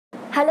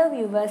Hello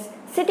viewers,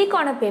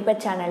 citycornerpaper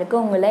சேனலுக்கு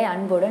உங்களை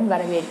அன்புடன்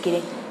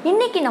வரவேற்கிறேன்.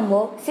 இன்னைக்கு நம்ம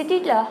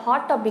சிட்டில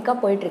ஹாட் டாபிக்கா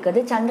போயிட்டு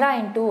இருக்குது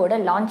chandrayaan 2 ஓட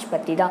லான்ச்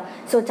பத்தி தான்.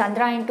 சோ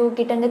chandrayaan 2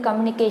 கிட்ட இருந்து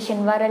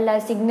கம்யூனிகேஷன் வரல,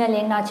 சிக்னல்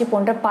என்னாச்சு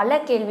போன்ற பல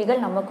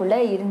கேள்விகள்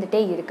நமக்குள்ள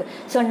இருந்துட்டே இருக்கு.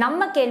 சோ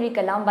நம்ம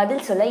கேள்விக்கெல்லாம்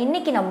பதில் சொல்ல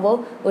இன்னைக்கு நம்ம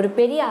ஒரு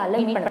பெரிய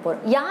ஆளை மீட் பண்ண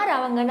போறோம். யார்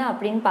அவங்கன்னு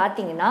அப்படின்னு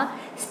பாத்தீங்கன்னா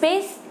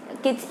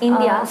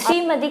spacekidzindia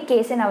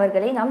srimathykesan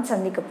அவர்களை நாம்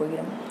சந்திக்க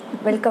போகிறோம்.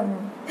 வெல்கம்.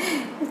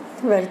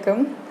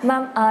 Welcome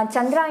ma'am.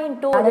 chandrayaan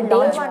 2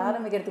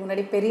 ஆரம்பிக்கிறதுக்கு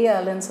முன்னாடி பெரிய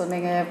ஆளுன்னு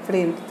சொன்னீங்க, எப்படி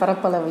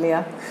பரப்பளவுலையா?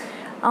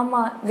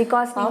 ஆமா,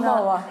 பிகாஸ்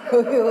ஆமாவா?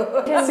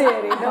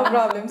 சரி, நோ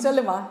ப்ராப்ளம்,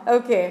 சொல்லுமா.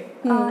 ஓகே.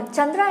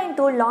 chandrayaan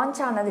 2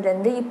 லான்ச்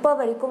ஆனதுலேருந்து இப்போ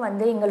வரைக்கும்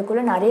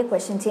எங்களுக்குள்ள நிறைய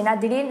கொஸ்டின்ஸ். ஏன்னா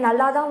திடீர்னு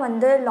நல்லா தான்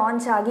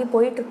லான்ச் ஆகி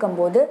போயிட்டு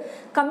இருக்கும்போது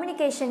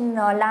கம்யூனிகேஷன்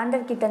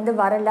லேண்டர் கிட்டேருந்து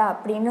வரலை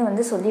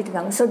அப்படின்னு சொல்லிட்டு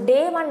இருக்காங்க. ஸோ டே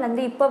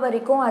ஒன்லேருந்து இப்போ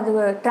வரைக்கும் அது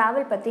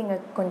ட்ராவல் பற்றி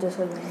எங்களுக்கு கொஞ்சம்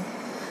சொல்லுங்கள்.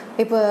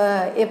 இப்போ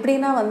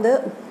எப்படின்னா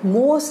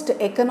மோஸ்ட்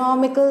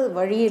எக்கனாமிக்கல்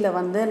வழியில்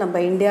நம்ம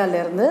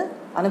இந்தியாவிலேருந்து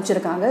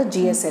அனுப்பிச்சிருக்காங்க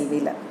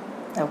ஜிஎஸ்எல்வியில்.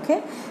 ஓகே,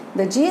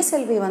 இந்த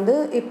ஜிஎஸ்எல்வி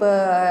இப்போ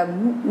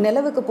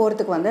நிலவுக்கு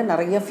போகிறதுக்கு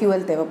நிறைய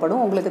ஃபியூவல்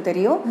தேவைப்படும். உங்களுக்கு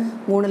தெரியும்,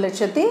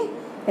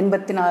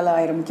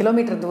 3,84,000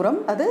 கிலோமீட்டர் தூரம்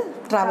அது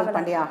ட்ராவல்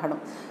பண்ணி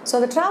ஆகணும். ஸோ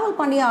அதை ட்ராவல்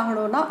பண்ணி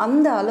ஆகணும்னா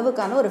அந்த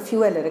அளவுக்கான ஒரு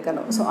ஃபியூவல்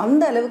இருக்கணும். ஸோ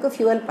அந்த அளவுக்கு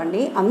ஃபியூவல்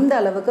பண்ணி அந்த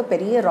அளவுக்கு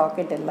பெரிய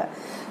ராக்கெட் இல்லை.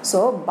 ஸோ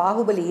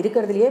பாகுபலி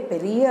இருக்கிறதுலையே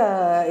பெரிய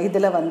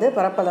இதில்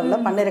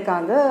பரப்பளவில்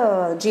பண்ணியிருக்காங்க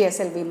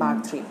ஜிஎஸ்எல்வி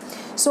மார்க் 3.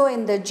 ஸோ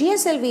இந்த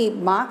ஜிஎஸ்எல்வி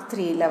மார்க்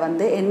 3ல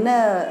என்ன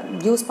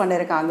யூஸ்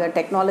பண்ணியிருக்காங்க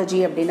டெக்னாலஜி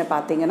அப்படின்னு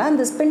பார்த்தீங்கன்னா,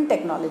 இந்த ஸ்பின்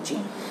டெக்னாலஜி.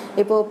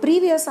 இப்போது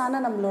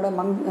ப்ரீவியஸான நம்மளோட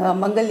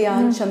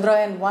மங்கள்யான்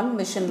chandrayaan 1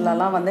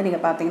 மிஷன்லலாம்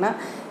நீங்கள் பார்த்தீங்கன்னா,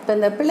 இப்போ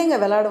இந்த பிள்ளைங்க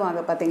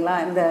விளையாடுவாங்க பார்த்தீங்களா,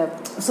 இந்த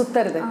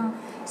சுற்றுறது.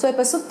 ஸோ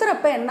இப்போ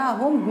சுற்றுறப்ப என்ன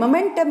ஆகும்,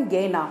 மொமெண்டம்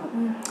கெயின் ஆகும்.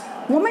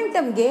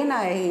 மொமெண்டம் கெயின்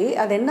ஆகி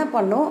அது என்ன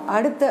பண்ணும்,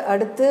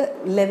 அடுத்த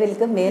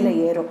லெவலுக்கு மேலே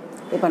ஏறும்.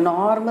 இப்போ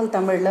நார்மல்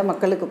தமிழில்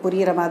மக்களுக்கு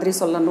புரிகிற மாதிரி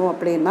சொல்லணும்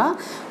அப்படின்னா,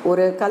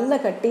 ஒரு கல்லை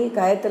கட்டி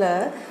கயத்தில்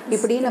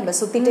இப்படி நம்ம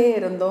சுற்றிட்டே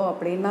இருந்தோம்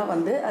அப்படின்னா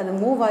அது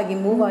மூவ் ஆகி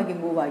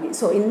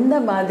ஸோ இந்த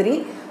மாதிரி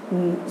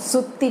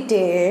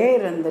சுற்றிட்டே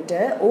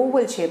இருந்துட்டு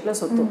ஓவல் ஷேப்பில்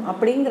சுற்றும்.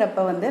 அப்படிங்கிறப்ப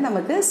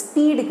நமக்கு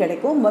ஸ்பீடு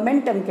கிடைக்கும்,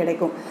 மொமெண்டம்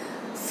கிடைக்கும்.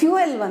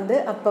 ஃபியூவல்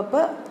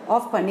அப்பப்போ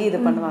ஆஃப் பண்ணி இது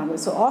பண்ணுவாங்க.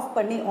 ஸோ ஆஃப்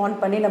பண்ணி ஆன்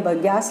பண்ணி நம்ம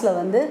கேஸில்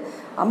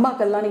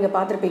அம்மாக்கள்லாம் நீங்கள்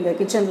பார்த்துருப்பீங்க,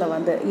 கிச்சனில்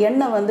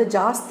எண்ணெய்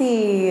ஜாஸ்தி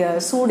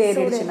சூடு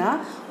ஏறிடுச்சுன்னா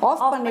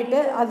ஆஃப் பண்ணிவிட்டு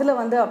அதில்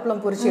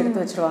அப்பளம் பொரிச்சு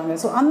எடுத்து வச்சுருவாங்க.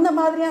 ஸோ அந்த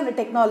மாதிரியான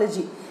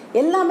டெக்னாலஜி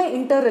எல்லாமே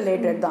இன்டர்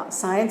ரிலேட்டட் தான்.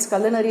 சயின்ஸ்,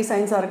 கலினரி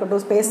சயின்ஸாக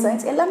இருக்கட்டும், ஸ்பேஸ்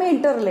சயின்ஸ் எல்லாமே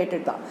இன்டர்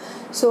ரிலேட்டட் தான்.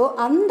 ஸோ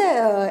அந்த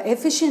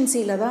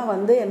எஃபிஷியன்சியில் தான்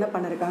என்ன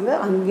பண்ணியிருக்காங்க,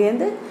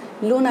 அங்கேருந்து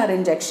லூனார்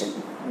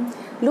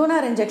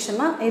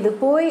இன்ஜெக்ஷன்னா இது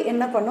போய்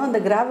என்ன பண்ணும், அந்த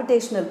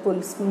gravitational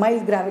pull,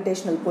 mild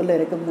gravitational pull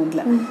இருக்குது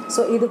மூணில்.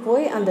 ஸோ இது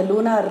போய் அந்த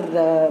லூனார்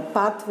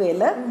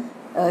பாத்வேல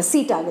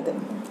சீட் ஆகுது.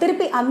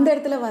 திருப்பி அந்த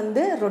இடத்துல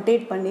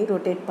ரொட்டேட்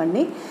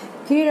பண்ணி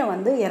கீழே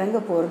இறங்க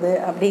போகிறது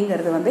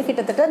அப்படிங்கிறது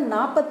கிட்டத்தட்ட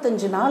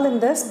 45 நாள்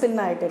இந்த ஸ்பின்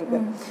ஆகிட்டு இருக்கு.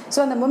 ஸோ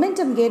அந்த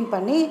மொமெண்டம் கெயின்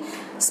பண்ணி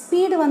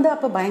ஸ்பீடு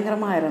அப்போ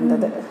பயங்கரமாக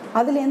இருந்தது.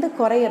 அதுலேருந்து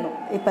குறையணும்.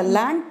 இப்போ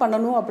லேண்ட்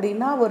பண்ணணும்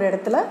அப்படின்னா ஒரு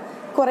இடத்துல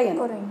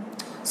குறையணும்.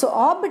 ஸோ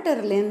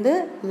ஆர்பிட்டர்லேருந்து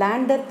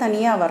லேண்டர்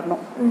தனியாக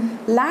வரணும்.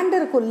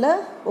 லேண்டருக்குள்ளே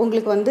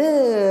உங்களுக்கு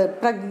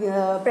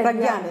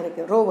பிரக்யான்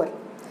இருக்குது, ரோவர்.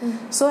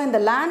 ஸோ இந்த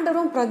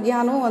லேண்டரும்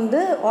பிரக்யானும்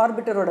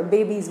ஆர்பிட்டரோட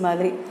பேபிஸ்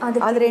மாதிரி,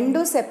 அது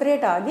ரெண்டும்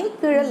செப்பரேட் ஆகி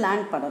கீழே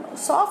லேண்ட் பண்ணணும்.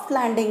 சாஃப்ட்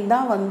லேண்டிங்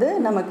தான்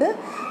நமக்கு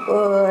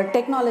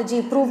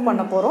டெக்னாலஜி ப்ரூவ்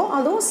பண்ண போகிறோம்.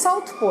 அதுவும்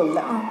சவுத்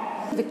போலில்.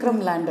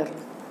 விக்ரம் லேண்டர்,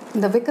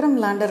 இந்த விக்ரம்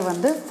லேண்டர்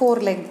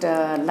 4-legged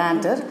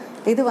லேண்டர்.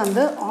 இது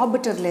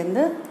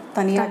ஆர்பிட்டர்லேருந்து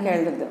தனியாக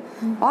கேள்விது.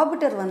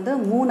 ஆர்பிட்டர்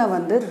மூணை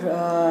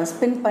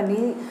ஸ்பின்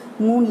பண்ணி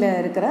மூணில்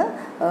இருக்கிற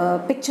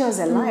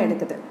பிக்சர்ஸ் எல்லாம்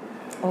எடுக்குது.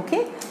 ஓகே,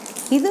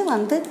 இது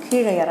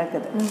கீழே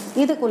இறக்குது.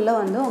 இதுக்குள்ளே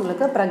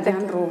உங்களுக்கு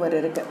பிரக்யான் ரோவர்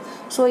இருக்குது.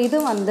 ஸோ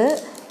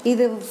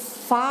இது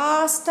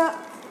ஃபாஸ்ட்டாக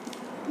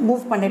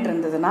மூவ் பண்ணிட்டு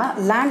இருந்ததுன்னா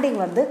லேண்டிங்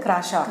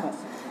கிராஷ் ஆகும்.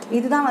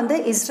 இதுதான்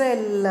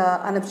இஸ்ரேல்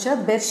அனுப்பிச்ச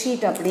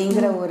பெர்ஷீட்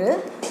அப்படிங்கிற ஒரு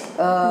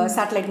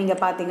சேட்டலைட்.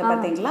 நீங்கள்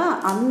பார்த்தீங்களா,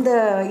 அந்த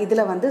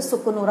இதில்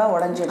சுக்குநூறாக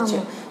உடஞ்சிடுச்சு.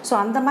 ஸோ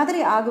அந்த மாதிரி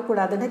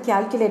ஆகக்கூடாதுன்னு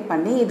கால்குலேட்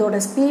பண்ணி இதோட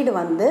ஸ்பீடு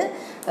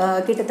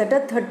கிட்டத்தட்ட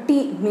 30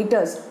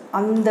 மீட்டர்ஸ்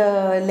அந்த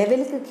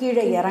லெவலுக்கு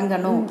கீழே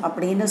இறங்கணும்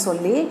அப்படின்னு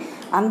சொல்லி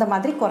அந்த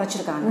மாதிரி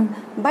குறைச்சிருக்காங்க.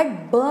 பட்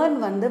பேர்ன்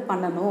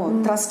பண்ணணும்.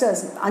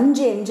 த்ரஸ்டர்ஸ்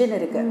 5 என்ஜின்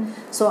இருக்குது.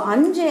 ஸோ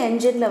 5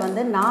 என்ஜினில்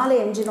 4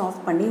 என்ஜின் ஆஃப்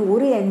பண்ணி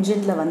ஒரு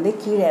என்ஜினில்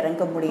கீழே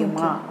இறங்க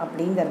முடியுமா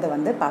அப்படிங்கிறத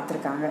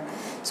பார்த்துருக்காங்க.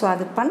 ஸோ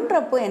அது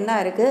பண்ணுறப்போ என்ன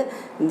இருக்குது,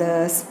 இந்த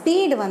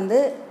ஸ்பீடு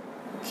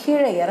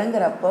கீழே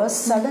இறங்குறப்போ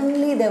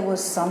suddenly there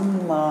was some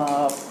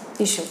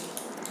issue.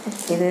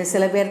 இது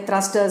சில பேர்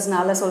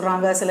த்ரஸ்டர்ஸ்னால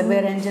சொல்கிறாங்க, சில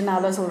பேர்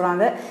என்ஜினால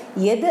சொல்கிறாங்க.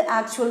 எது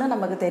ஆக்சுவலாக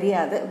நமக்கு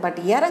தெரியாது. பட்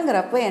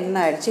இறங்குறப்போ என்ன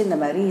ஆயிடுச்சு, இந்த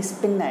மாதிரி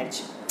ஸ்பின்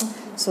ஆயிடுச்சு.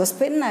 ஸோ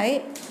ஸ்பின் ஆகி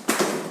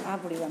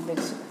அப்படி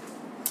வந்துடுச்சு.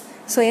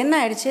 ஸோ என்ன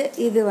ஆயிடுச்சு,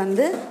 இது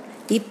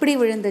இப்படி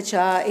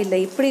விழுந்துச்சா இல்லை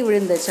இப்படி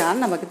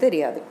விழுந்துச்சான்னு நமக்கு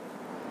தெரியாது.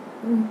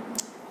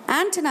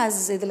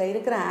 ஆண்டனாஸ், இதில்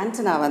இருக்கிற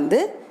ஆண்டனா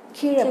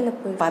கீழே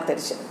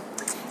பார்த்துருச்சு.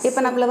 இப்போ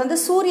நம்மளை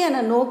சூரியனை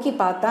நோக்கி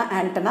பார்த்தா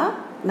ஆண்டனா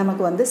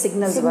நமக்கு வந்து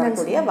சிக்னல்ஸ்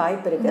வரக்கூடிய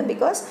வாய்ப்பு இருக்குது.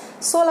 பிகாஸ்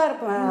சோலார்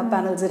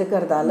பேனல்ஸ்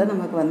இருக்கிறதால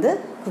நமக்கு வந்து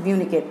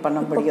கம்யூனிகேட் பண்ண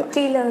முடியும்.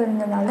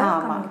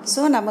 ஆமாம்.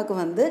 ஸோ நமக்கு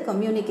வந்து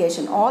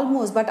கம்யூனிகேஷன்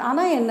ஆல்மோஸ்ட். பட்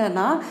ஆனால்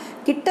என்னென்னா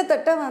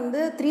கிட்டத்தட்ட வந்து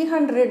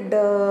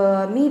 300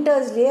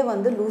 மீட்டர்ஸ்லேயே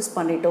வந்து லூஸ்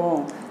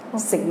பண்ணிட்டோம்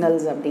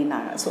சிக்னல்ஸ்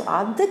அப்படின்னாங்க. ஸோ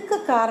அதுக்கு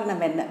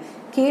காரணம் என்ன?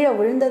 கீழே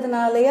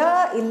விழுந்ததுனாலயா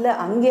இல்லை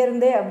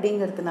அங்கேருந்தே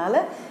அப்படிங்கிறதுனால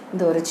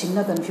இந்த ஒரு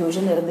சின்ன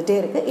கன்ஃபியூஷன் இருந்துகிட்டே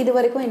இருக்குது. இது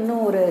வரைக்கும்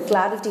இன்னும் ஒரு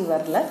கிளாரிட்டி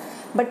வரல.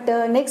 பட்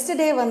நெக்ஸ்ட்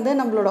டே வந்து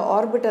நம்மளோட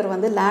ஆர்பிட்டர்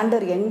வந்து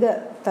லேண்டர் எங்கே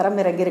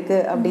தரமிறங்கிருக்கு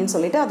அப்படின்னு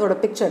சொல்லிட்டு அதோட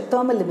பிக்சர்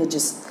தெர்மல்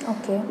இமேஜஸ்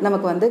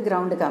நமக்கு வந்து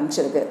கிரவுண்டுக்கு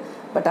அனுப்பிச்சிருக்கு.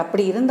 பட்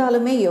அப்படி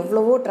இருந்தாலுமே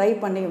எவ்வளவோ ட்ரை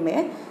பண்ணியுமே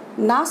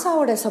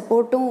நாசாவோட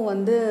சப்போர்ட்டும்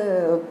வந்து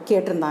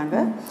கேட்டிருந்தாங்க.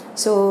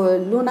 ஸோ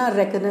லூனார்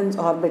ரெக்கனன்ஸ்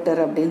ஆர்பிட்டர்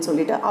அப்படின்னு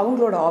சொல்லிட்டு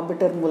அவங்களோட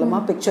ஆர்பிட்டர்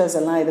மூலமாக பிக்சர்ஸ்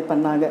எல்லாம் இது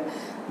பண்ணாங்க.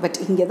 பட்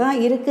இங்கே தான்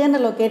இருக்குன்னு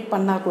லொக்கேட்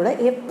பண்ணால் கூட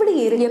எப்படி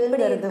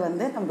இருக்குங்கிறது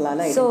வந்து நம்மளால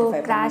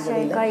ஐடென்டிஃபை பண்ண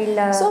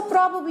முடியல. So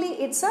probably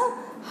it's a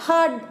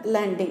heart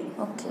landing.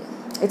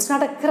 It's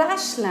not a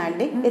crash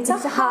landing, it's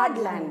a heart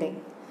landing.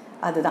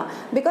 அதுதான்.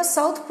 பிகாஸ்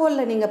சவுத்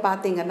போலில் நீங்கள்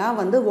பார்த்தீங்கன்னா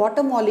வந்து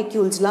வாட்டர்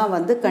மாலிக்யூல்ஸ்லாம்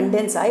வந்து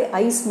கண்டென்ஸ் ஆகி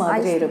ஐஸ்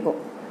மாதிரி இருக்கும்.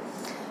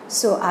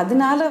 ஸோ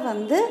அதனால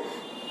வந்து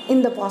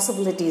இந்த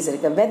பாசிபிலிட்டிஸ்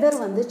இருக்குது. வெதர்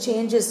வந்து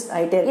சேஞ்சஸ்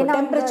ஆகிட்டே இருக்கும்.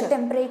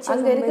 டெம்பரேச்சர்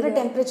அங்கே இருக்கிற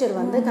டெம்பரேச்சர்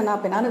வந்து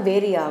கண்ணாப்பினான்னு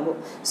வேரி ஆகும்.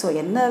 ஸோ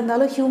என்ன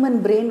இருந்தாலும் ஹியூமன்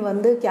பிரெயின்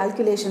வந்து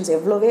கால்குலேஷன்ஸ்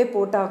எவ்வளோவே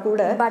போட்டால்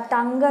கூட பட்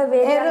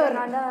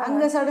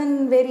அங்கே சடன்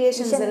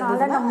வேரியேஷன்ஸ்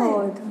இருந்ததுன்னா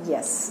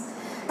எஸ்.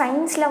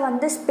 சயின்ஸில்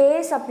வந்து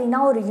ஸ்பேஸ் அப்படின்னா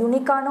ஒரு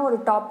யூனிக்கான ஒரு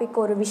டாபிக்,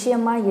 ஒரு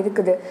விஷயமா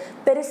இருக்குது.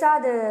 பெருசாக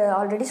அது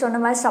ஆல்ரெடி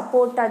சொன்ன மாதிரி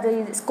சப்போர்ட் அது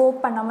ஸ்கோப்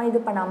பண்ணாமல் இது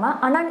பண்ணாமல்.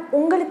 ஆனால்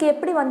உங்களுக்கு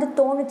எப்படி வந்து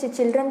தோணுச்சு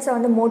சில்ட்ரன்ஸை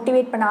வந்து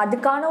மோட்டிவேட் பண்ண,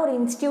 அதுக்கான ஒரு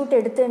இன்ஸ்டியூட்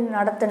எடுத்து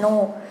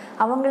நடத்தணும்,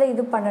 அவங்கள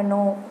இது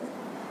பண்ணணும்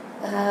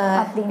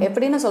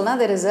எப்படின்னு சொன்னால்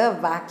there is a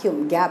vacuum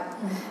gap.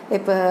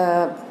 இப்போ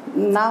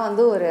நான்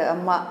வந்து ஒரு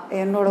அம்மா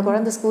என்னோட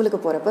குழந்தை ஸ்கூலுக்கு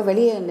போகிறப்ப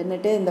வெளியே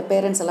நின்றுட்டு இந்த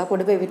பேரண்ட்ஸ் எல்லாம்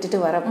கொண்டு போய் விட்டுட்டு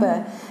வரப்போ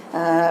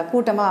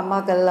கூட்டமாக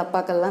அம்மாக்கள்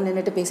அப்பாக்கள்லாம்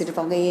நின்றுட்டு பேசிட்டு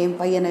இருப்பாங்க. என்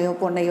பையனையோ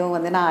பொண்ணையோ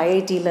வந்து நான்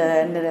ஐஐடியில்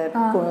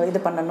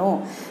இது பண்ணணும்,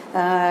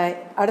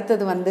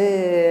 அடுத்தது வந்து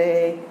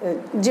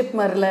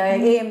ஜிப்மரில்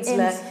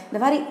ஏஎம்ஸில்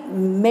இந்த மாதிரி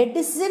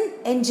மெடிசின்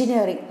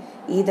என்ஜினியரிங்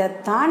இதை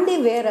தாண்டி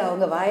வேறு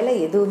அவங்க வாயில்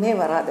எதுவுமே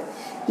வராது.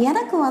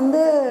 எனக்கு வந்து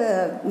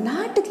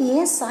நாட்டுக்கு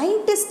ஏன்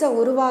சயின்டிஸ்ட்டை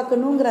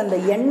உருவாக்கணுங்கிற அந்த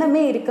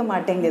எண்ணமே இருக்க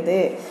மாட்டேங்குது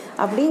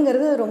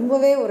அப்படிங்கிறது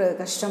ரொம்பவே ஒரு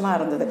கஷ்டமாக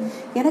இருந்தது.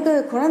 எனக்கு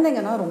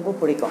குழந்தைங்கன்னா ரொம்ப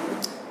பிடிக்கும்.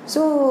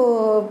 ஸோ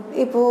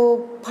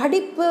இப்போது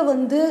படிப்பு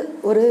வந்து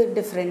ஒரு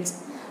டிஃப்ரென்ஸ்,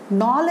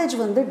 நாலேஜ்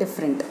வந்து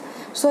டிஃப்ரெண்ட்.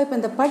 ஸோ இப்போ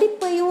இந்த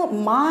படிப்பையும்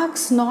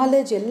மார்க்ஸ்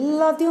நாலேஜ்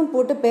எல்லாத்தையும்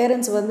போட்டு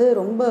பேரண்ட்ஸ் வந்து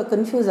ரொம்ப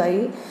கன்ஃபியூஸ்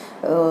ஆகி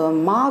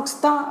மார்க்ஸ்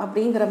தான்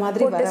அப்படிங்கிற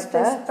மாதிரி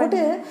வரப்ப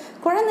போட்டு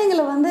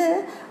குழந்தைங்களை வந்து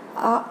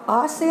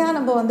ஆசையாக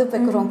நம்ம வந்து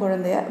பெக்கிறோம்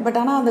குழந்தைய. பட்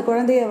ஆனால் அந்த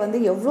குழந்தைய வந்து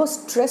எவ்வளோ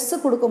ஸ்ட்ரெஸ்ஸு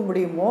கொடுக்க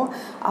முடியுமோ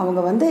அவங்க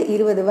வந்து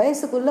 20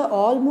 வயசுக்குள்ளே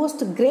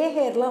ஆல்மோஸ்ட் கிரே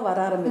ஹேர்லாம்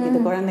வர ஆரம்பிக்குது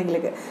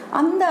குழந்தைங்களுக்கு.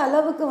 அந்த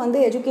அளவுக்கு வந்து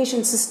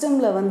எஜுகேஷன்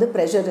சிஸ்டமில் வந்து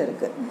ப்ரெஷர்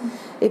இருக்குது.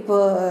 இப்போ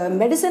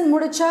மெடிசன்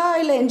முடித்தா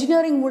இல்லை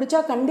இன்ஜினியரிங்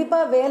முடித்தா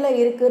கண்டிப்பாக வேலை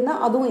இருக்குன்னா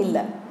அதுவும்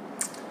இல்லை.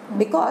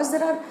 பிகாஸ்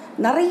தெர் ஆர்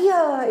நிறைய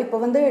இப்போ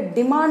வந்து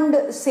டிமாண்ட்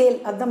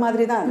சேல் அந்த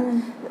மாதிரி தான்.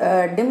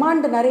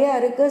 டிமாண்ட் நிறையா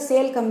இருக்குது,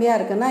 சேல் கம்மியாக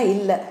இருக்குன்னா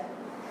இல்லை.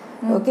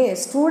 ஓகே,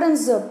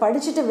 ஸ்டூடெண்ட்ஸ்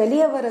படிச்சுட்டு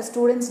வெளியே வர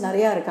ஸ்டூடெண்ட்ஸ்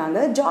நிறையா இருக்காங்க,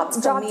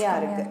 ஜாப்ஸ் கம்மியாக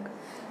இருக்குது.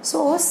 ஸோ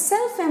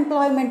செல்ஃப்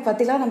எம்ப்ளாய்மெண்ட்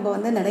பற்றிலாம் நம்ம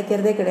வந்து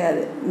நினைக்கிறதே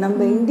கிடையாது. நம்ம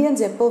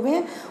இந்தியன்ஸ் எப்போவுமே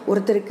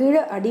ஒருத்தர்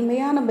கீழே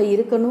அடிமையாக நம்ம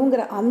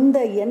இருக்கணுங்கிற அந்த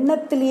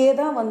எண்ணத்திலேயே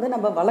தான் வந்து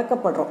நம்ம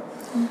வளர்க்கப்படுறோம்.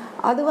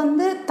 அது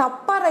வந்து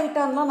தப்பாக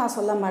ரைட்டான்லாம் நான்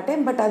சொல்ல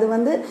மாட்டேன். பட் அது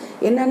வந்து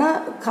என்னென்னா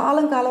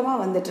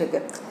காலங்காலமாக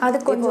வந்துட்டுருக்கு.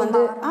 அது கொஞ்சம்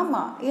வந்து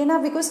ஆமாம். ஏன்னா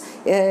பிகாஸ்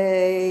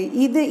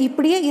இது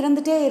இப்படியே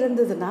இருந்துகிட்டே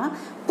இருந்ததுன்னா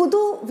புது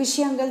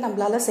விஷயங்கள்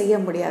நம்மளால் செய்ய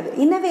முடியாது.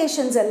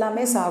 இன்னோவேஷன்ஸ்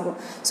எல்லாமே சாகும்.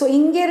 ஸோ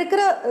இங்கே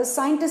இருக்கிற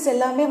சயின்டிஸ்ட்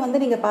எல்லாமே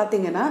வந்து நீங்கள்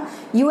பார்த்தீங்கன்னா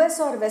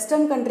யூஎஸ் ஆர்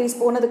வெஸ்டர்ன் கண்ட்ரிஸ்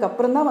போனதுக்கு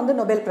அப்புறம் தான் வந்து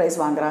நோபல் பிரைஸ்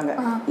வாங்குறாங்க.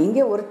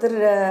 இங்கே ஒருத்தர்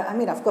ஐ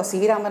மீன் அஃப்கோர்ஸ்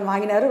சிவிராமன்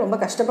வாங்கினாரு, ரொம்ப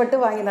கஷ்டப்பட்டு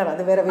வாங்கினார்,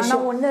 அது வேற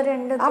விஷயம்.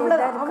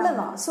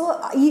 அவ்வளோதான். ஸோ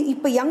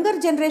இப்போ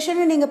யங்கர்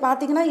ஜென்ரேஷன் நீங்கள்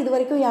பார்த்தீங்கன்னா இது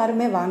வரைக்கும்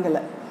யாருமே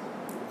வாங்கலை.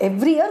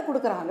 எவ்ரி இயர்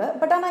கொடுக்குறாங்க,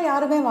 பட் ஆனால்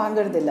யாருமே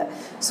வாங்குறது இல்லை.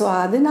 ஸோ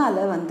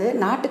அதனால வந்து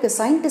நாட்டுக்கு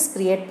சயின்டிஸ்ட்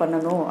கிரியேட்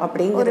பண்ணணும்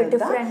அப்படிங்கிறது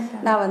தான்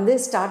நான் வந்து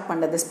ஸ்டார்ட்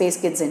பண்ணது ஸ்பேஸ்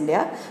கிட்ஸ்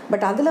இந்தியா.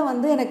 பட் அதில்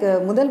வந்து எனக்கு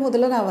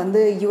முதல்ல நான்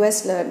வந்து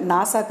யூஎஸில்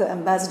நாசாக்கு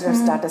அம்பாசிடர்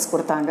ஸ்டாட்டஸ்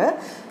கொடுத்தாங்க.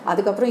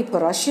 அதுக்கப்புறம் இப்போ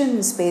ரஷ்யன்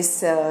ஸ்பேஸ்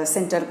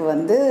சென்டருக்கு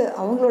வந்து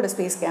அவங்களோட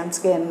ஸ்பேஸ்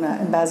கேம்ப்ஸ்க்கு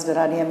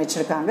அம்பாசிடராக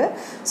நியமிச்சிருக்காங்க.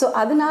 ஸோ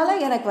அதனால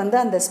எனக்கு வந்து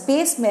அந்த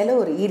ஸ்பேஸ் மேலே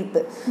ஒரு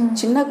ஈர்ப்பு.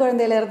 சின்ன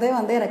குழந்தையிலேருந்தே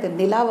வந்து எனக்கு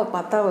நிலாவை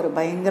பார்த்தா ஒரு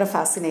பயங்கர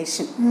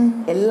ஃபேசினேஷன்.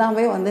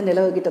 எல்லாமே வந்து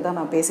நிலவுகிட்ட தான்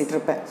நான் பேசிகிட்டு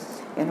இருப்பேன்.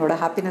 என்னோட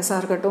ஹாப்பினஸாக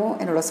இருக்கட்டும்,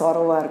 என்னோட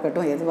சாரோவாக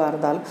இருக்கட்டும், எதுவாக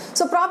இருந்தாலும்.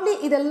 ஸோ ப்ராப்ளி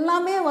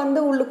இதெல்லாமே வந்து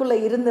உள்ளுக்குள்ளே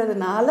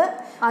இருந்ததுனால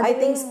ஐ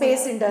திங்க்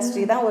ஸ்பேஸ்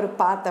இண்டஸ்ட்ரி தான் ஒரு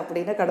பாத்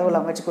அப்படின்னு கடவுள்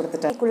அமைச்சு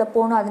கொடுத்துட்டேன். இதுக்குள்ளே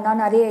போகணும், அதனால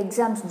நிறைய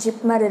எக்ஸாம்ஸ்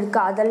ஜிப்மர்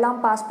இருக்குது, அதெல்லாம்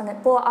பாஸ் பண்ண.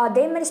 இப்போது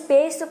அதே மாதிரி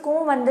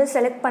ஸ்பேஸுக்கும் வந்து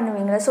செலக்ட்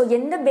பண்ணுவீங்களா? ஸோ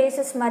எந்த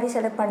பேசிஸ் மாதிரி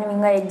செலக்ட்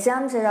பண்ணுவீங்க?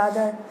 எக்ஸாம்ஸ்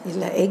ஏதாவது?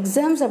 இல்லை,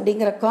 எக்ஸாம்ஸ்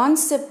அப்படிங்கிற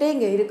கான்செப்டே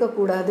இங்கே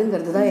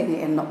இருக்கக்கூடாதுங்கிறது தான்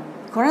எங்கள் எண்ணம்.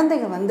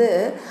 குழந்தைங்க வந்து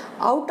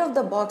out of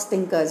the box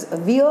thinkers,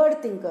 weird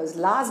thinkers,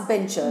 last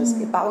benchers.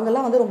 இப்போ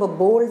அவங்கெல்லாம் வந்து ரொம்ப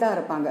போல்டாக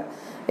இருப்பாங்க.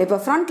 இப்போ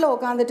ஃப்ரண்ட்டில்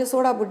உட்காந்துட்டு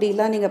சோடா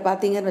புட்டிலாம் நீங்கள்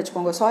பார்த்தீங்கன்னு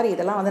வச்சுக்கோங்க, சாரி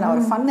இதெல்லாம் வந்து நான்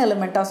ஒரு ஃபன்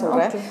எலிமெண்ட்டாக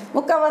சொல்கிறேன்.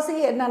 முக்கால்வாசி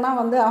என்னன்னா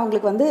வந்து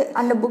அவங்களுக்கு வந்து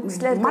அந்த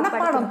புக்ஸில்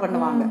மனப்பாடம்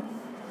பண்ணுவாங்க,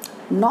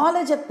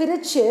 நாலேஜை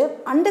பிரித்து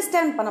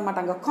அண்டர்ஸ்டாண்ட் பண்ண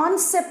மாட்டாங்க.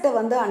 கான்செப்டை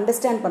வந்து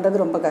அண்டர்ஸ்டாண்ட் பண்ணுறது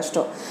ரொம்ப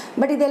கஷ்டம்.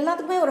 பட் இது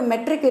எல்லாத்துக்குமே ஒரு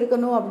மெட்ரிக்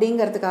இருக்கணும்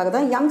அப்படிங்கிறதுக்காக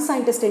தான் யங்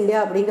சயின்டிஸ்ட் இந்தியா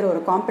அப்படிங்கிற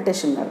ஒரு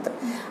காம்படிஷன் வருது.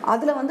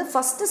 அதில் வந்து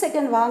ஃபஸ்ட்டு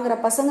செகண்ட் வாங்குகிற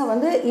பசங்க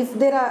வந்து if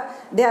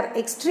they are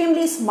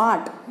extremely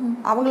smart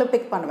அவங்கள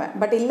பிக் பண்ணுவேன்.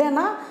 பட்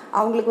இல்லைன்னா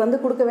அவங்களுக்கு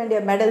வந்து கொடுக்க வேண்டிய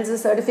மெடல்ஸு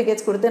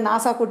சர்டிஃபிகேட்ஸ் கொடுத்து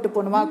நாசா கூப்பிட்டு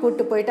போகணுமா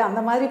கூப்பிட்டு போயிட்டு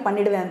அந்த மாதிரி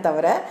பண்ணிவிடுவேன்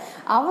தவிர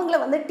அவங்கள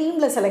வந்து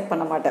டீமில் செலக்ட்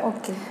பண்ண மாட்டேன்.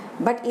 ஓகே.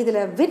 பட்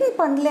இதில் வின்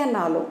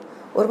பண்ணலன்னாலும்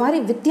ஒரு மாதிரி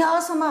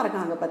வித்தியாசமாக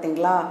இருக்காங்க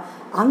பார்த்தீங்களா,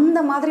 அந்த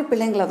மாதிரி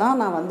பிள்ளைங்களை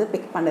தான் நான் வந்து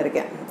பிக்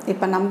பண்ணியிருக்கேன்.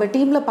 இப்போ நம்ம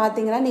டீமில்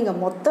பார்த்தீங்கன்னா நீங்கள்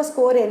மொத்த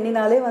ஸ்கோர்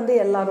எண்ணினாலே வந்து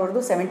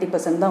எல்லாரோடதும்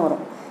 70% தான்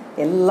வரும்,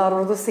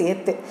 எல்லாரோடதும்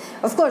சேர்த்து.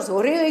 அஃப்கோர்ஸ்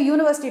ஒரே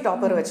யூனிவர்சிட்டி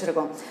டாப்பர்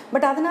வச்சுருக்கோம்.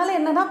 பட் அதனால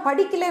என்னன்னா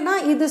படிக்கலைன்னா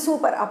இது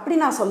சூப்பர் அப்படி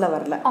நான் சொல்ல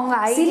வரல.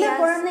 சில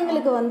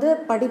குழந்தைங்களுக்கு வந்து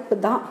படிப்பு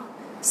தான்,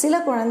 சில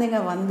குழந்தைங்க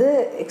வந்து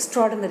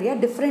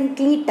எக்ஸ்ட்ராடினரியாக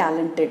டிஃப்ரெண்ட்லி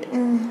டேலண்டட்.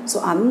 ஸோ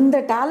அந்த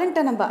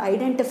டேலண்ட்டை நம்ம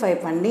ஐடென்டிஃபை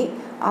பண்ணி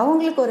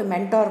அவங்களுக்கு ஒரு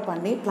மென்டார்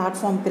பண்ணி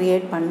பிளாட்ஃபார்ம்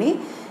க்ரியேட் பண்ணி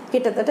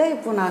கிட்டத்தட்ட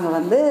இப்போ நாங்கள்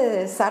வந்து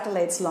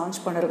சேட்டலைட்ஸ் லான்ச்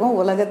பண்ணியிருக்கோம்.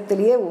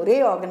 உலகத்திலேயே ஒரே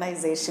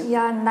organisation.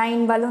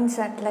 9 balloon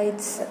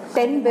satellites,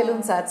 10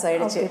 balloon shades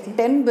ஆயிடுச்சு.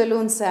 10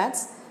 balloon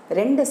shades,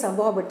 2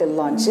 சப்ஆர்பிட்டல்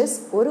launches,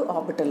 1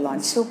 orbital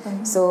launch.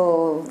 So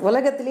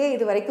உலகத்திலேயே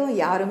இது வரைக்கும்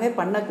யாருமே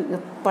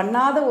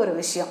பண்ணாத ஒரு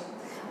விஷயம்,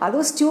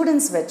 அதுவும்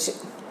ஸ்டூடெண்ட்ஸ் வச்சு.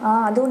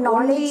 அதுவும்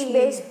நாலேஜ்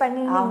பேஸ்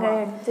பண்ணி நீங்கள்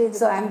எடுத்து.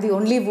 So I am the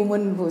only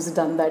woman whose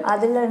done that.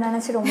 அதில்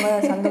நினச்சி ரொம்ப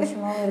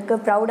சந்தோஷமாகவும்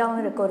இருக்குது, ப்ரௌடாகவும்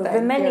இருக்குது. ஒரு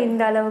விமன்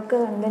இந்த அளவுக்கு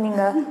வந்து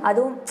நீங்கள்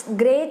அதுவும்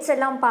கிரேட்ஸ்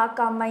எல்லாம்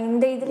பார்க்காம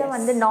இந்த இதில்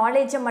வந்து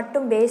நாலேஜை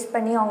மட்டும் பேஸ்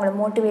பண்ணி அவங்கள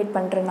மோட்டிவேட்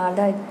பண்ணுறதுனால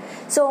தான் இது.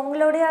 ஸோ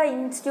உங்களுடைய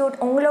இன்ஸ்டியூட்,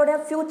 உங்களோட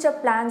ஃப்யூச்சர்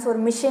பிளான்ஸ்,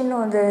 ஒரு மிஷன்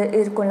ஒரு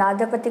இருக்கும்ல,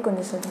 அதை பற்றி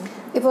கொஞ்சம் சொல்லுங்கள்.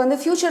 இப்போ வந்து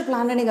ஃப்யூச்சர்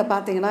பிளானை நீங்கள்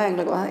பார்த்தீங்கன்னா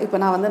எங்களுக்கு இப்போ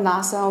நான் வந்து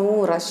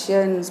நாசாவும்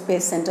ரஷ்யன்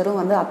ஸ்பேஸ் சென்டரும்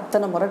வந்து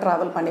அத்தனை முறை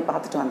ட்ராவல் பண்ணி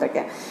பார்த்துட்டு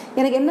வந்திருக்கேன்.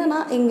 எனக்கு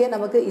என்னென்னா இங்கே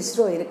நமக்கு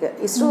இஸ்ரோ இருக்குது.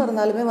 இஸ்ரோ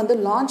இருந்தாலுமே வந்து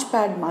லான்ச்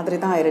பேட் மாதிரி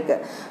தான்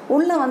இருக்குது.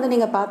 உள்ளே வந்து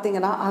நீங்கள்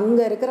பார்த்தீங்கன்னா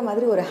அங்கே இருக்கிற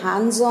மாதிரி ஒரு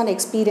ஹேண்ட்ஸ் ஆன்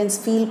எக்ஸ்பீரியன்ஸ்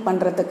ஃபீல்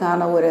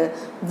பண்ணுறதுக்கான ஒரு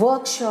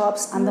ஒர்க்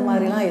ஷாப்ஸ் அந்த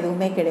மாதிரிலாம்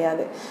எதுவுமே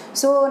கிடையாது.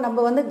 ஸோ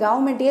நம்ம வந்து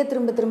கவர்மெண்ட்டையே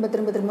திரும்ப திரும்ப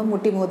திரும்ப திரும்ப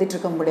முட்டி மோதிட்டு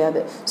இருக்க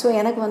முடியாது. ஸோ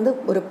எனக்கு வந்து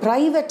ஒரு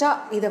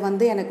ப்ரைவேட்டாக இதை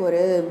வந்து எனக்கு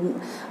ஒரு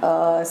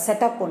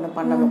செட்டப் ஒன்று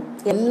பண்ணணும்.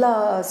 எல்லா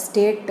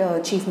ஸ்டேட்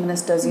சீஃப்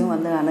மினிஸ்டர்ஸையும்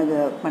வந்து நான்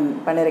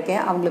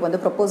பண்ணியிருக்கேன். அவங்களுக்கு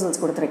வந்து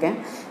ப்ரொப்போசல்ஸ் கொடுத்துருக்கேன்.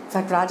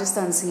 இன்ஃபேக்ட்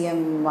ராஜஸ்தான்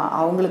சிஎம்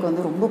அவங்களுக்கு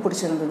வந்து ரொம்ப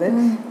பிடிச்சிருந்தது.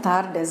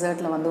 தார்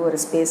டெசர்ட்டில் வந்து ஒரு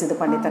ஸ்பேஸ் இது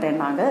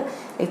பண்ணித்தரேன்னாங்க.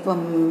 இப்போ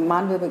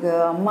மாண்புமிகு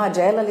அம்மா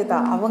ஜெயலலிதா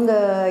அவங்க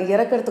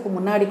இறக்கிறதுக்கு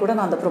முன்னாடி கூட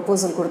நான் அந்த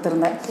ப்ரொப்போசல்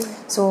கொடுத்துருந்தேன்.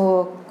 ஸோ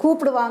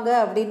கூப்பிடுவாங்க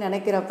அப்படின்னு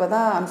நினைக்கிறப்ப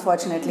தான்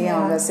அன்ஃபார்ச்சுனேட்லி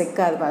அவங்க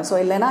சிக்காக இருப்பாங்க. ஸோ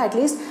இல்லைன்னா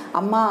அட்லீஸ்ட்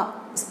அம்மா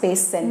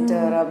ஸ்பேஸ்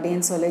சென்டர்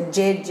அப்படின்னு சொல்லி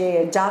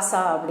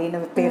ஜாசா அப்படின்னு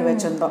பேர்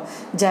வச்சுருந்தோம்,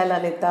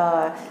 ஜெயலலிதா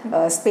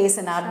ஸ்பேஸ்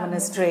அண்ட்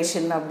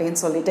அட்மினிஸ்ட்ரேஷன் அப்படின்னு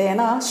சொல்லிட்டு.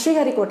 ஏன்னா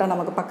ஸ்ரீஹரிகோட்டா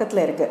நமக்கு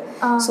பக்கத்தில் இருக்குது.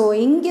 ஸோ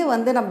இங்கே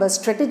வந்து நம்ம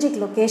ஸ்ட்ராட்டஜிக்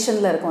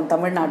லொக்கேஷனில் இருக்கோம்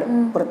தமிழ்நாடு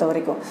பொறுத்த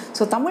வரைக்கும்.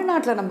 ஸோ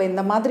தமிழ்நாட்டில் நம்ம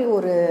இந்த மாதிரி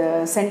ஒரு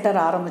சென்டர்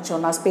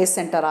ஆரம்பித்தோம்னா, ஸ்பேஸ்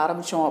சென்டர்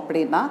ஆரம்பித்தோம்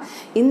அப்படின்னா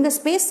இந்த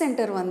ஸ்பேஸ்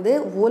சென்டர் வந்து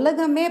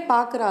உலகமே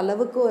பார்க்குற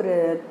அளவுக்கு ஒரு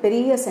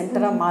பெரிய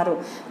சென்டராக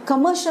மாறும்.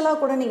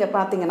 கமர்ஷியலாக கூட நீங்கள்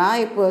பார்த்தீங்கன்னா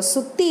இப்போ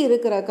சுற்றி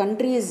இருக்கிற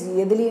கண்ட்ரீஸ்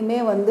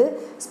எதுலேயுமே வந்து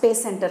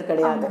ஸ்பேஸ் சென்டர்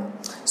கிடையாது.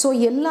 ஸோ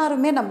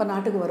எல்லாருமே நம்ம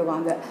நாட்டுக்கு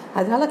வருவாங்க.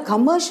 அதனால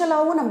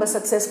கமர்ஷியலாகவும் நம்ம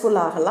சக்ஸஸ்ஃபுல்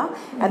ஆகலாம்.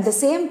 அட் த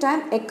சேம்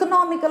டைம்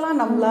எக்கனாமிக்கலாக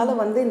நம்மளால்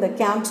வந்து இந்த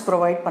கேம்ப்ஸ்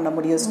ப்ரொவைட் பண்ண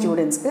முடியும்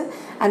ஸ்டூடெண்ட்ஸ்க்கு.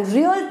 And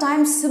real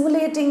time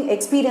simulating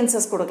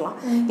experiences கொடுக்கலாம்.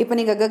 இப்போ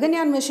நீங்கள்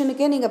ககன்யான்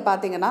மிஷனுக்கே நீங்கள்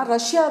பார்த்தீங்கன்னா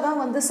ரஷ்யா தான்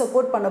வந்து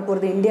சப்போர்ட் பண்ண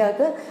போகிறது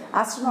இந்தியாவுக்கு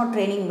ஆஸ்ட்ரோனாட்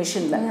ட்ரைனிங்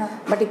மிஷனில்.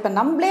 பட் இப்போ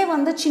நம்மளே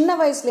வந்து சின்ன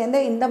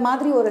வயசுலேருந்தே இந்த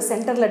மாதிரி ஒரு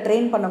சென்டரில்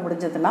ட்ரெயின் பண்ண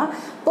முடிஞ்சதுன்னா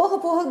போக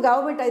போக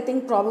government I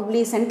think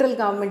probably central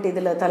government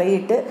இதில்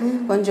தலையிட்டு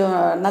கொஞ்சம்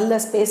நல்ல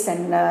ஸ்பேஸ்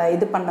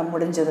இது பண்ண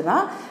முடிஞ்சதுன்னா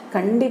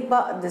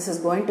கண்டிப்பாக this is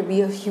going to be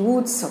a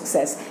huge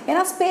success.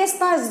 ஏன்னா ஸ்பேஸ்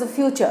தான் இஸ் த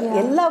ஃபியூச்சர்.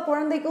 எல்லா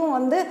குழந்தைக்கும்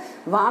வந்து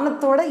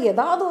வானத்தோட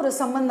ஏதாவது ஒரு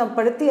சம்பந்தம்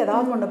படுத்தி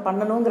ஏதாவது ஒன்று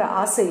பண்ணணுங்கிற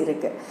ஆசை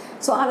இருக்குது.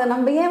 ஸோ அதை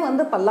நம்ம ஏன்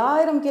வந்து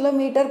 1000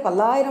 கிலோமீட்டர்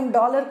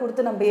 $1000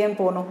 கொடுத்து நம்ம ஏன்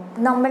போகணும்?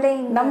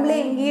 நம்மளே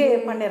இங்கேயே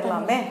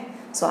பண்ணிடலாமே.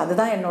 ஸோ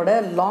அதுதான் என்னோட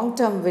லாங்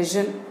டேர்ம்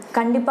விஷன்.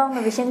 கண்டிப்பாக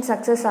உங்கள் விஷன்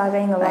சக்ஸஸ் ஆக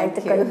எங்கள்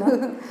வாழ்த்துக்கள்.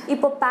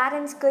 இப்போ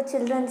பேரண்ட்ஸ்க்கு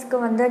சில்ட்ரன்ஸ்க்கு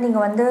வந்து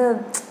நீங்கள் வந்து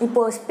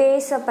இப்போது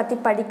ஸ்பேஸை பற்றி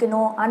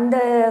படிக்கணும், அந்த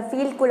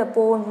ஃபீல்டுக்குள்ளே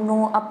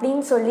போகணும்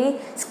அப்படின்னு சொல்லி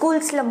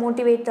ஸ்கூல்ஸில்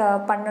மோட்டிவேட்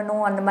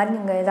பண்ணணும், அந்த மாதிரி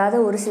நீங்கள் ஏதாவது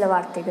ஒரு சில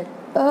வார்த்தைகள்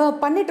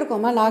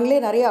பண்ணிகிட்ருக்கோமா? நாங்களே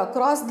நிறைய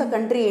அக்ராஸ் த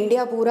கண்ட்ரி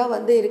இந்தியா பூரா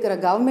வந்து இருக்கிற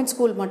கவர்மெண்ட்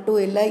ஸ்கூல் மட்டும்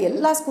இல்லை,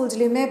 எல்லா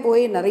ஸ்கூல்ஸ்லேயுமே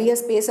போய் நிறைய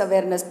ஸ்பேஸ்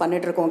அவேர்னஸ்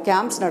பண்ணிகிட்ருக்கோம்,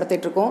 கேம்ப்ஸ்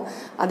நடத்திட்டுருக்கோம்.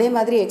 அதே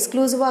மாதிரி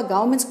எக்ஸ்க்ளூசிவாக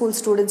கவர்மெண்ட் ஸ்கூல்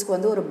ஸ்டூடெண்ட்ஸ்க்கு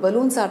வந்து ஒரு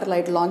பலூன்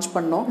சேட்டலைட் லான்ச்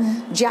பண்ணோம்.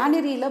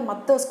 ஜான்வரியில்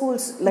மற்ற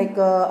ஸ்கூல்ஸ் லைக்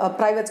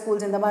ப்ரைவேட்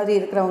ஸ்கூல்ஸ் இந்த மாதிரி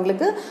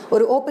இருக்கிறவங்களுக்கு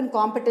ஒரு ஓப்பன்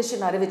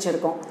காம்படிஷன்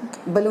அறிவிச்சிருக்கோம்.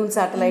 பலூன்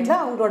சேட்டலைட்டில்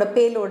அவங்களோட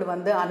பேலோடு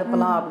வந்து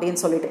அனுப்பலாம்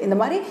அப்படின்னு சொல்லிட்டு. இந்த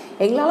மாதிரி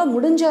எங்களால்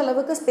முடிஞ்ச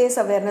அளவுக்கு ஸ்பேஸ்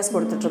அவேர்னஸ்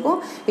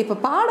கொடுத்துட்ருக்கோம். இப்போ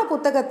பாட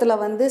புத்தகத்தில்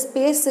வந்து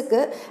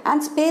ஸ்பேஸுக்கு அண்ட்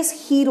அண்ட் ஸ்பேஸ்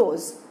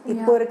ஹீரோஸ்.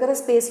 இப்போ இருக்கிற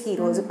ஸ்பேஸ்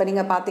ஹீரோஸ் இப்போ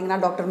நீங்கள் பார்த்தீங்கன்னா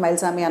டாக்டர்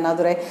மயில்சாமி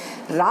அண்ணாதுரை,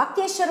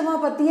 ராகேஷ் சர்மா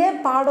பற்றியே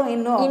பாடம்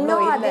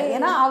இன்னும் இல்லை.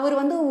 ஏன்னா அவர்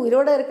வந்து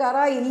உயிரோட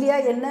இருக்காரா இல்லையா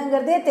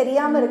என்னங்கிறதே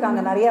தெரியாமல்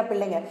இருக்காங்க நிறையா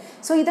பிள்ளைங்க.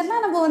 ஸோ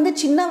இதெல்லாம் நம்ம வந்து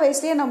சின்ன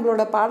வயசுலேயே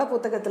நம்மளோட பாட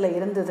புத்தகத்தில்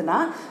இருந்ததுன்னா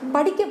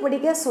படிக்க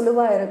படிக்க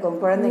சுலுவாக இருக்கும்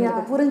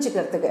குழந்தைங்களுக்கு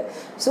புரிஞ்சுக்கிறதுக்கு.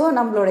 ஸோ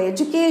நம்மளோட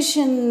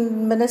எஜுகேஷன்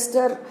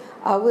மினிஸ்டர்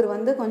அவர்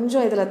வந்து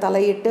கொஞ்சம் இதில்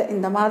தலையிட்டு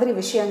இந்த மாதிரி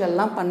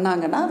விஷயங்கள்லாம்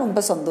பண்ணாங்கன்னா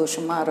ரொம்ப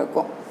சந்தோஷமாக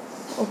இருக்கும்.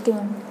 Okay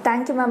ma'am,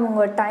 thank you ma'am.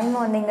 உங்கள் டைமை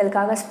வந்து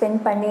எங்களுக்காக ஸ்பெண்ட்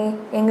பண்ணி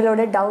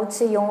எங்களோட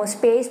டவுட்ஸையும்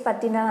ஸ்பேஸ்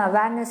பற்றின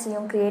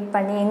அவேர்னஸையும் க்ரியேட்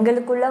பண்ணி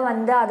எங்களுக்குள்ளே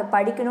வந்து அதை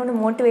படிக்கணும்னு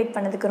மோட்டிவேட்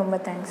பண்ணதுக்கு ரொம்ப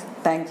தேங்க்ஸ்.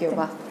 தேங்க்யூ.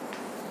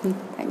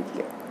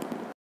 தேங்க்யூ.